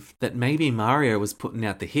believe that maybe Mario was putting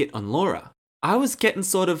out the hit on Laura. I was getting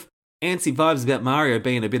sort of antsy vibes about Mario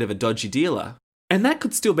being a bit of a dodgy dealer. And that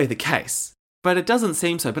could still be the case. But it doesn't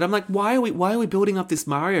seem so. But I'm like, why are we building up this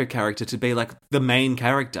Mario character to be like the main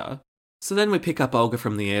character? So then we pick up Olga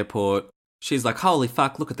from the airport. She's like, holy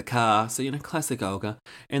fuck, look at the car. So, you know, classic Olga.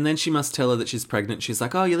 And then she must tell her that she's pregnant. She's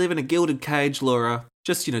like, oh, you live in a gilded cage, Laura.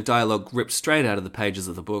 Just, you know, dialogue ripped straight out of the pages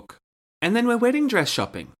of the book. And then we're wedding dress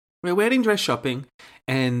shopping.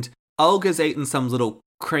 And Olga's eating some little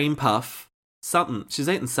cream puff, something. She's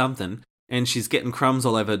eating something, and she's getting crumbs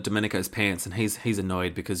all over Domenico's pants, and he's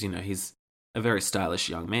annoyed because, you know, he's a very stylish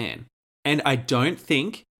young man. And I don't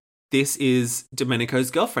think this is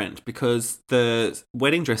Domenico's girlfriend, because the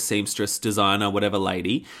wedding dress seamstress, designer, whatever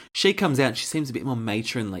lady, she comes out and she seems a bit more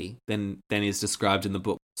matronly than is described in the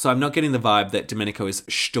book. So I'm not getting the vibe that Domenico is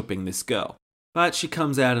stooping this girl. But she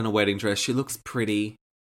comes out in a wedding dress. She looks pretty.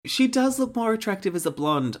 She does look more attractive as a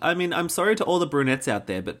blonde. I mean, I'm sorry to all the brunettes out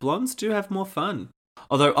there, but blondes do have more fun.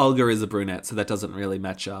 Although Olga is a brunette, so that doesn't really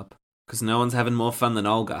match up, because no one's having more fun than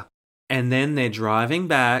Olga. And then they're driving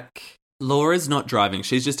back. Laura's not driving.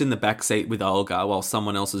 She's just in the back seat with Olga while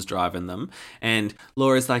someone else is driving them. And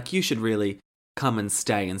Laura's like, you should really come and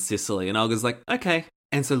stay in Sicily. And Olga's like, okay.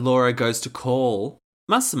 And so Laura goes to call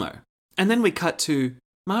Massimo. And then we cut to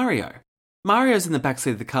Mario. Mario's in the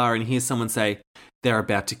backseat of the car and hears someone say, they're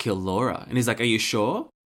about to kill Laura. And he's like, are you sure?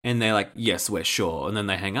 And they're like, yes, we're sure. And then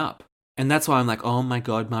they hang up. And that's why I'm like, oh my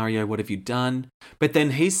God, Mario, what have you done? But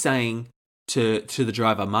then he's saying to the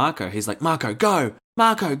driver, Marco, he's like, Marco, go!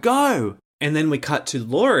 Marco, go! And then we cut to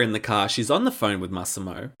Laura in the car. She's on the phone with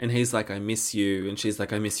Massimo. And he's like, I miss you. And she's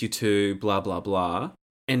like, I miss you too, blah, blah, blah.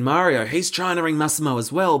 And Mario, he's trying to ring Massimo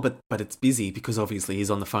as well, but it's busy because obviously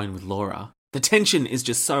he's on the phone with Laura. The tension is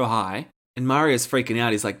just so high. And Mario's freaking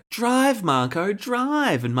out. He's like, drive, Marco,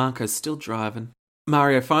 drive. And Marco's still driving.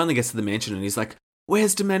 Mario finally gets to the mansion and he's like,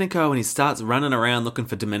 where's Domenico? And he starts running around looking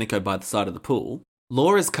for Domenico by the side of the pool.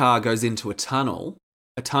 Laura's car goes into a tunnel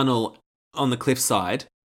on the cliffside.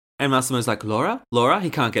 And Massimo's like, Laura? He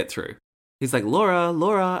can't get through. He's like, Laura,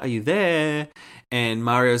 are you there? And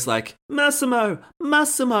Mario's like, Massimo,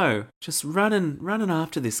 just running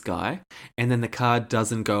after this guy. And then the car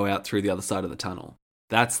doesn't go out through the other side of the tunnel.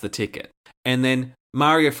 That's the ticket. And then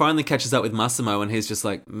Mario finally catches up with Massimo and he's just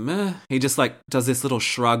like, meh. He just like does this little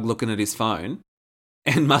shrug looking at his phone.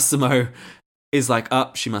 And Massimo is like,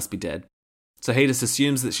 she must be dead. So he just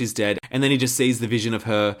assumes that she's dead. And then he just sees the vision of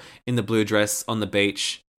her in the blue dress on the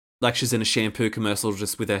beach, like she's in a shampoo commercial,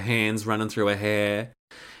 just with her hands running through her hair.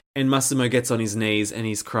 And Massimo gets on his knees and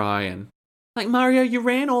he's crying. Like, Mario, you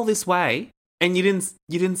ran all this way and you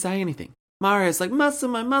didn't say anything. Mario's like,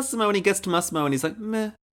 Massimo. And he gets to Massimo and he's like, meh.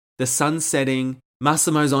 The sun's setting.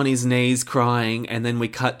 Massimo's on his knees crying. And then we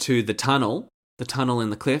cut to the tunnel in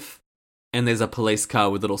the cliff. And there's a police car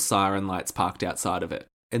with little siren lights parked outside of it.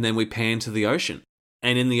 And then we pan to the ocean.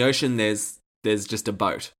 And in the ocean, there's just a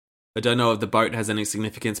boat. I don't know if the boat has any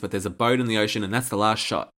significance, but there's a boat in the ocean and that's the last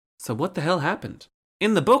shot. So what the hell happened?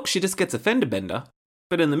 In the book, she just gets a fender bender.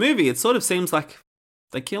 But in the movie, it sort of seems like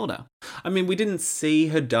they killed her. I mean, we didn't see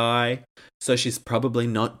her die, so she's probably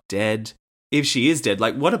not dead. If she is dead,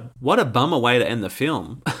 like, what a bummer way to end the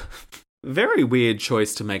film. Very weird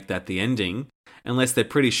choice to make that the ending, unless they're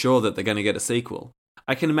pretty sure that they're going to get a sequel.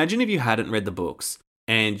 I can imagine if you hadn't read the books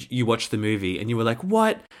and you watched the movie and you were like,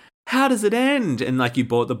 what? How does it end? And like you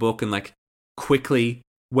bought the book and like quickly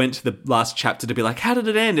went to the last chapter to be like, how did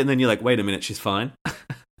it end? And then you're like, wait a minute, she's fine.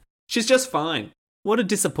 She's just fine. What a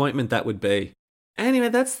disappointment that would be. Anyway,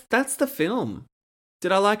 that's the film.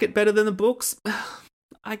 Did I like it better than the books?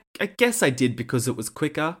 I guess I did because it was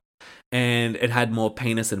quicker and it had more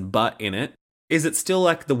penis and butt in it. Is it still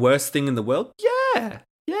like the worst thing in the world? Yeah,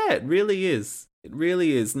 it really is. It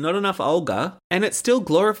really is. Not enough Olga. And it still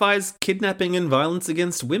glorifies kidnapping and violence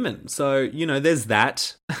against women. So, there's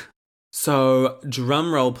that. So,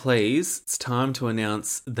 drum roll please. It's time to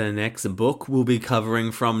announce the next book we'll be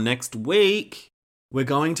covering from next week. We're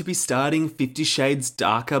going to be starting 50 Shades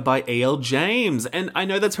Darker by E.L. James. And I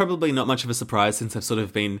know that's probably not much of a surprise since I've sort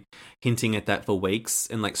of been hinting at that for weeks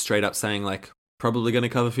and like straight up saying like, probably going to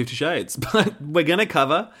cover 50 Shades. But we're going to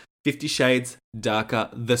cover 50 Shades Darker,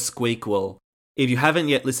 the Squeakquel. If you haven't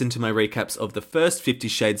yet listened to my recaps of the first 50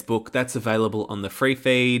 Shades book, that's available on the free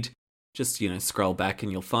feed. Just, scroll back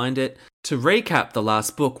and you'll find it. To recap the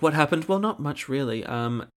last book, what happened? Well, not much really.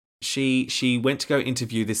 She went to go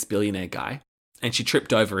interview this billionaire guy and she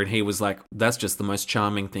tripped over and he was like, that's just the most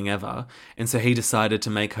charming thing ever. And so he decided to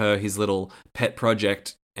make her his little pet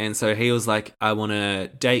project. And so he was like, I want to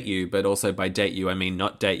date you, but also by date you, I mean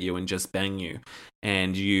not date you and just bang you.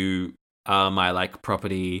 And you are my like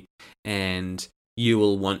property and you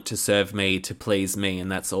will want to serve me to please me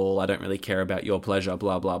and that's all. I don't really care about your pleasure,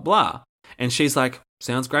 blah, blah, blah. And she's like,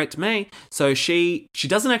 sounds great to me. So she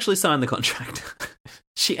doesn't actually sign the contract.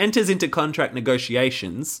 She enters into contract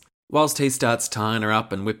negotiations whilst he starts tying her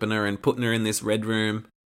up and whipping her and putting her in this red room.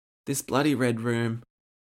 This bloody red room.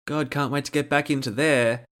 God, can't wait to get back into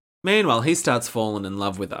there. Meanwhile, he starts falling in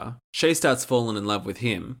love with her. She starts falling in love with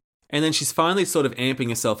him. And then she's finally sort of amping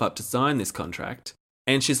herself up to sign this contract.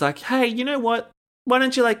 And she's like, hey, you know what? Why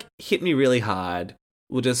don't you like hit me really hard?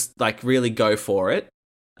 We'll just like really go for it.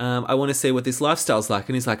 I want to see what this lifestyle's like.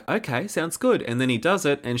 And he's like, okay, sounds good. And then he does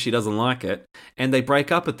it and she doesn't like it. And they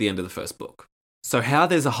break up at the end of the first book. So how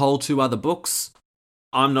there's a whole 2 other books,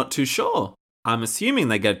 I'm not too sure. I'm assuming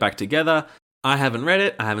they get back together. I haven't read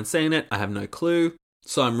it. I haven't seen it. I have no clue.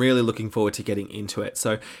 So I'm really looking forward to getting into it.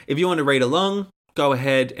 So if you want to read along, go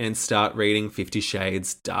ahead and start reading 50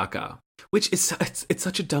 Shades Darker. Which is, it's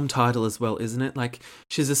such a dumb title as well, isn't it? Like,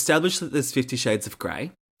 she's established that there's 50 Shades of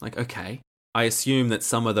Grey. Like, okay, I assume that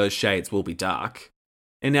some of those shades will be dark.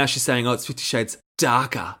 And now she's saying, oh, it's 50 Shades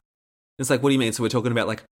Darker. It's like, what do you mean? So we're talking about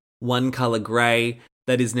like one colour grey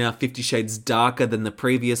that is now 50 shades darker than the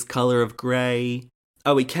previous colour of grey.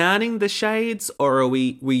 Are we counting the shades or are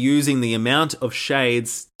we using the amount of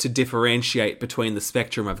shades to differentiate between the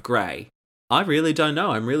spectrum of grey? I really don't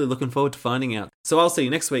know. I'm really looking forward to finding out. So I'll see you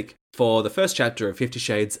next week for the first chapter of 50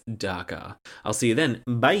 Shades Darker. I'll see you then.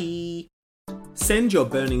 Bye! Send your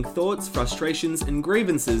burning thoughts, frustrations, and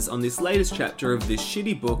grievances on this latest chapter of this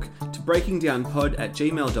shitty book to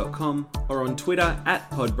breakingdownpod@gmail.com or on Twitter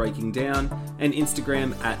 @podbreakingdown and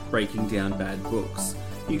Instagram @breakingdownbadbooks.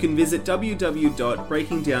 You can visit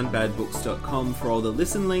www.breakingdownbadbooks.com for all the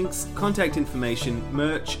listen links, contact information,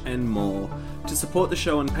 merch, and more. To support the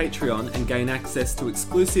show on Patreon and gain access to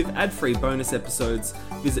exclusive ad-free bonus episodes,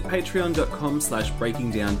 visit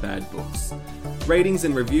patreon.com/breakingdownbadbooks. Ratings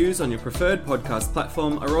and reviews on your preferred podcast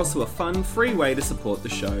platform are also a fun, free way to support the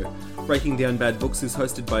show. Breaking Down Bad Books is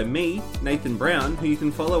hosted by me, Nathan Brown, who you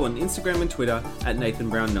can follow on Instagram and Twitter at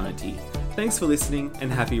NathanBrown90. Thanks for listening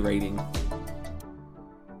and happy reading.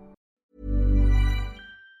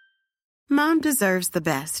 Mom deserves the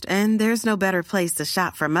best, and there's no better place to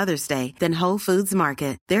shop for Mother's Day than Whole Foods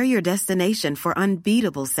Market. They're your destination for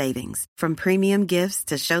unbeatable savings, from premium gifts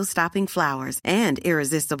to show-stopping flowers and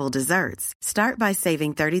irresistible desserts. Start by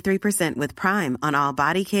saving 33% with Prime on all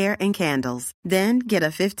body care and candles. Then get a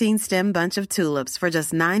 15-stem bunch of tulips for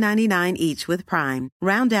just $9.99 each with Prime.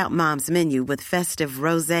 Round out Mom's menu with festive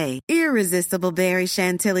rosé, irresistible berry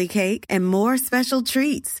chantilly cake, and more special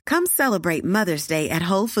treats. Come celebrate Mother's Day at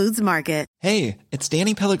Whole Foods Market. Hey, it's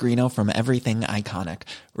Danny Pellegrino from Everything Iconic.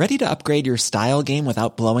 Ready to upgrade your style game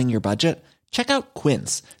without blowing your budget? Check out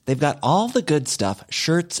Quince. They've got all the good stuff,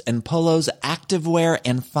 shirts and polos, activewear,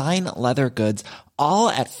 and fine leather goods, all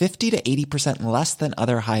at 50 to 80% less than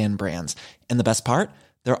other high-end brands. And the best part?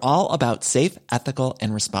 They're all about safe, ethical,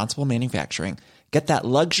 and responsible manufacturing. Get that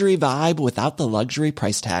luxury vibe without the luxury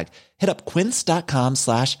price tag. Hit up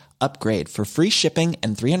quince.com/upgrade for free shipping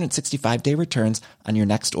and 365-day returns on your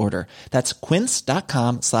next order. That's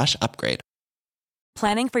quince.com/upgrade.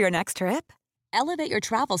 Planning for your next trip? Elevate your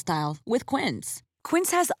travel style with Quince.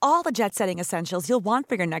 Quince has all the jet-setting essentials you'll want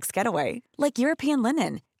for your next getaway, like European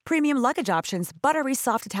linen, premium luggage options, buttery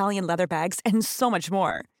soft Italian leather bags, and so much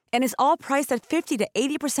more. And is all priced at 50 to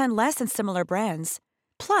 80% less than similar brands.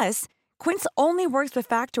 Plus, Quince only works with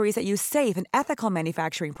factories that use safe and ethical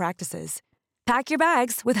manufacturing practices. Pack your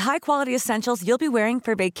bags with high-quality essentials you'll be wearing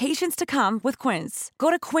for vacations to come with Quince.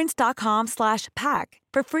 Go to quince.com/pack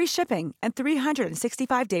for free shipping and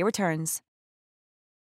 365-day returns.